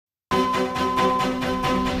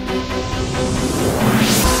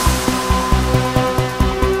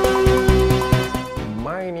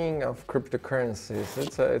cryptocurrencies,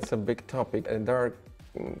 it's a big topic. There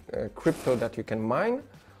are crypto that you can mine,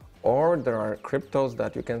 or there are cryptos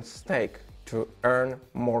that you can stake to earn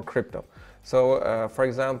more crypto. So, for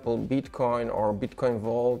example, Bitcoin or Bitcoin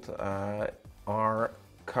Vault are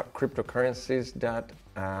cryptocurrencies that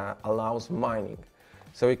allows mining.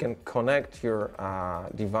 So you can connect your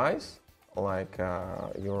device, like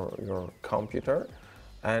your computer,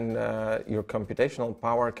 and your computational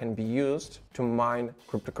power can be used to mine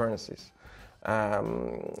cryptocurrencies.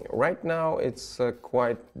 Right now, it's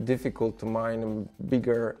quite difficult to mine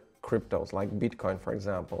bigger cryptos, like Bitcoin, for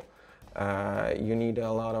example. You need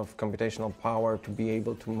a lot of computational power to be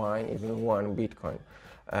able to mine even one Bitcoin.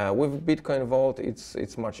 With Bitcoin Vault,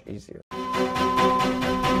 it's much easier.